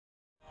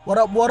What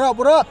up, what up,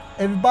 what up,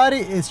 everybody?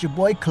 It's your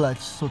boy Clutch.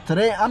 So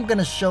today I'm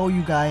gonna show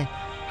you guys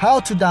how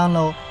to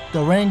download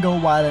Durango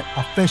Wallet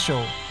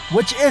Official,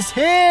 which is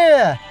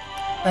here.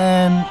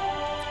 And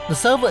the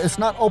server is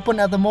not open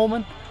at the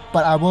moment,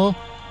 but I will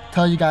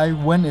tell you guys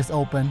when it's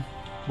open.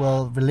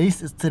 Well,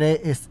 release is today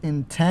is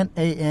in 10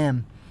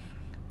 a.m.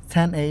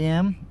 10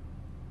 a.m.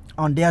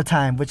 on their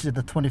time, which is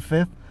the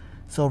 25th.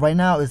 So right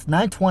now it's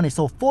 9:20.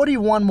 So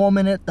 41 more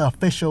minutes, the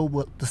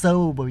server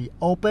will be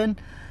open.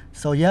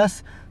 So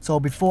yes,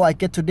 so before I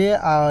get to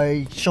there,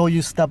 I show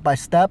you step by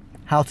step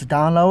how to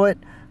download it.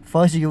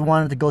 First, you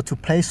want to go to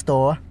Play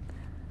Store.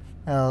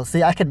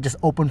 See, I can just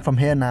open from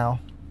here now.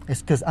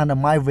 It's because under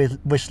my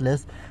wish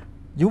list.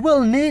 You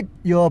will need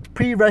your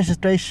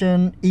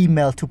pre-registration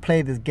email to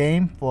play this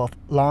game for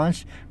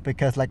launch,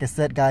 because like I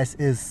said guys,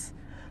 is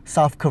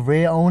South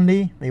Korea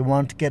only. They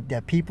want to get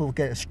their people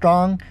get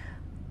strong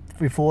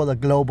before the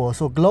global.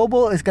 So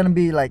global is gonna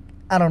be like,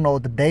 I don't know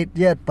the date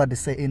yet, but they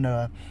say in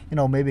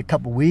maybe a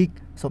couple weeks,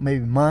 so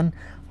maybe a month.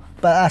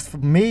 But as for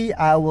me,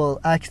 I will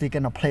actually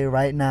gonna play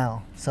right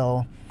now.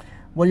 So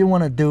what you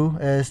want to do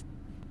is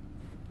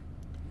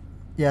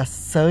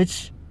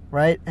search,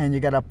 right, and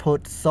you gotta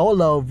put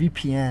solo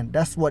VPN.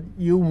 That's what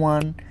you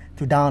want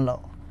to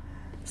download.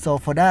 So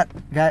for that,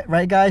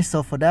 right guys,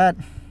 so for that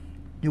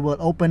you will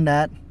open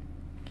that.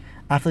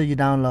 After you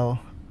download,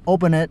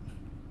 open it,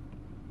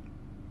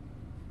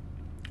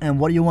 and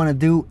what you want to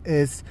do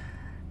is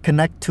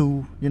connect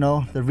to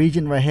the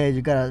region right here.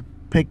 You gotta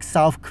pick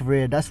South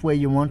Korea. That's where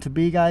you want to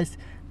be, guys.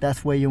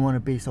 That's where you want to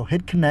be. So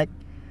hit connect.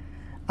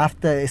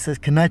 After it says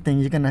connecting,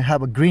 you're gonna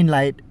have a green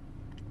light.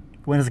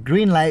 When it's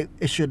green light,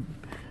 it should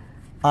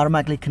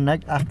automatically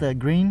connect. After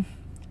green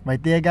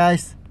right there,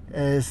 guys,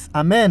 is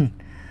I'm in.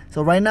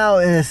 So right now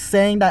it is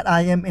saying that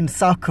I am in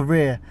South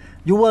Korea.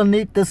 You will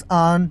need this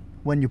on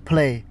when you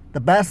play. The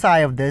bad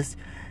side of this,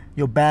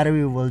 your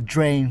battery will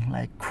drain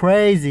like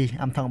crazy.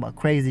 I'm talking about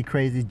crazy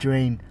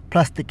drain.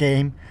 Plus the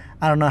game,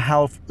 I don't know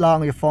how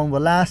long your phone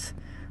will last,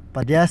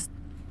 but yes,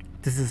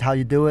 this is how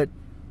you do it.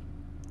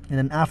 And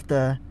then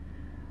after,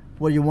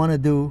 what you want to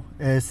do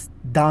is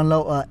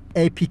download a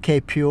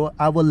APK Pure.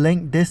 I will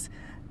link this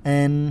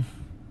in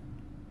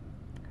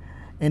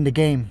the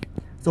game.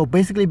 So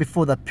basically,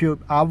 before the Pure,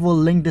 I will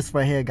link this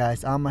right here,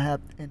 guys. I'm gonna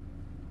have it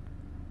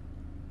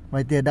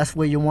right there. That's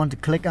where you want to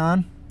click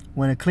on.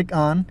 When I click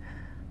on,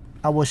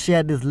 I will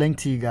share this link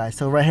to you guys.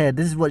 So right here,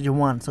 this is what you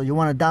want. So you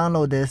want to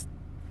download this.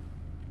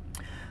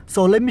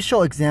 So let me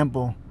show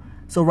example.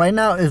 So right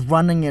now it's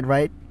running it,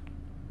 right?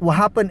 What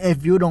happen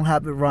if you don't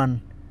have it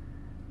run?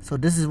 So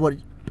this is what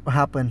will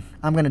happen.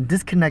 I'm gonna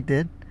disconnect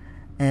it,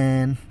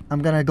 and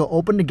I'm gonna go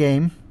open the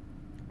game.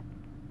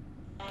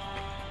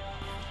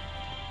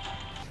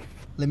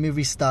 Let me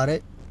restart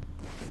it.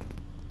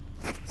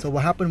 So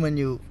what happened when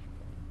you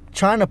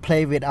trying to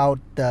play without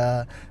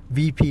the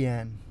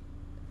VPN?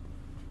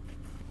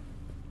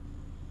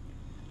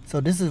 So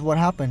this is what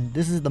happened.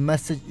 This is the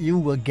message you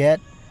will get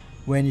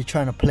when you're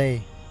trying to play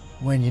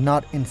when you're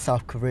not in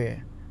South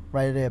Korea.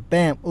 Right there,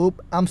 bam, oop,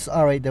 I'm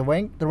sorry, the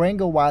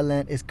Durango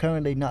Wildland is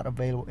currently not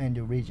available in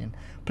your region.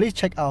 Please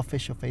check our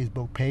official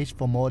Facebook page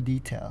for more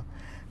detail.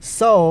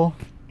 So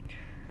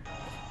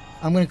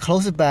I'm gonna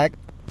close it back.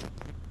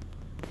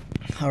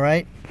 All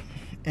right,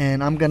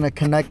 and I'm gonna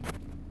connect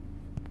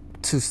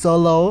to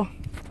solo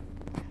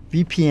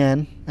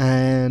VPN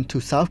and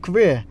to South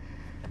Korea.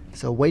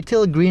 So wait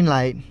till green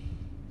light.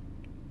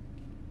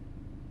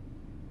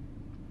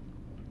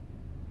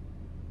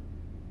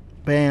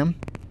 Bam.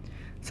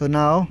 So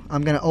now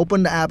I'm gonna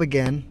open the app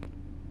again.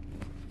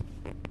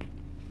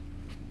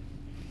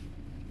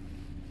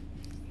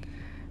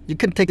 You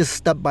can take it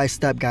step by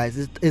step,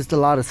 guys. It's a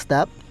lot of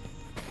step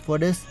for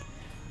this.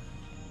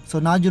 So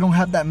now you don't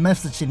have that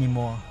message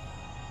anymore.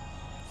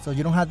 So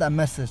you don't have that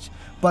message.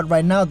 But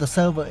right now the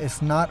server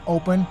is not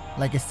open.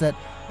 Like I said,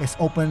 it's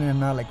open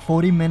in like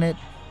 41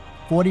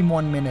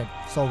 minutes.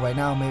 So right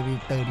now maybe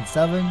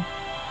 37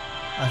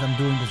 as I'm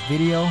doing this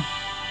video.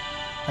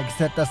 Like I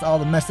said, that's all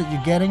the message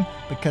you're getting,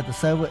 because the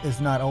server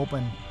is not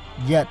open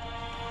yet,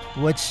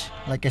 which,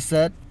 like I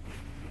said,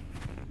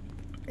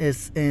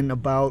 is in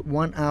about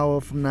 1 hour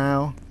from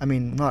now. I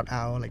mean, not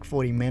hour, like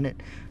 40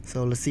 minutes.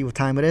 So let's see what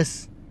time it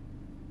is.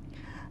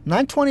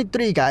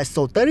 9:23, guys.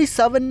 So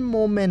 37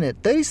 more minutes.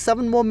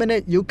 37 more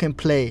minutes you can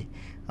play.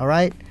 All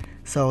right.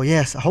 So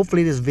yes,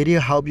 hopefully this video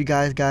helped you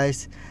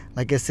guys.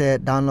 Like I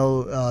said,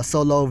 download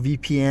solo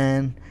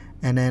VPN,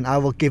 and then I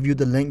will give you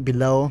the link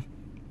below,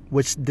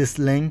 which this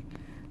link.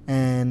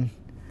 And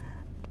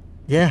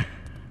yeah,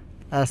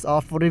 that's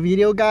all for the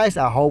video, guys.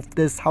 I hope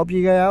this helped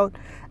you guys out,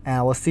 and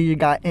I will see you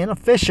guys in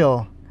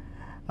official.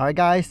 All right,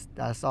 guys,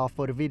 that's all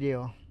for the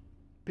video.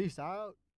 Peace out.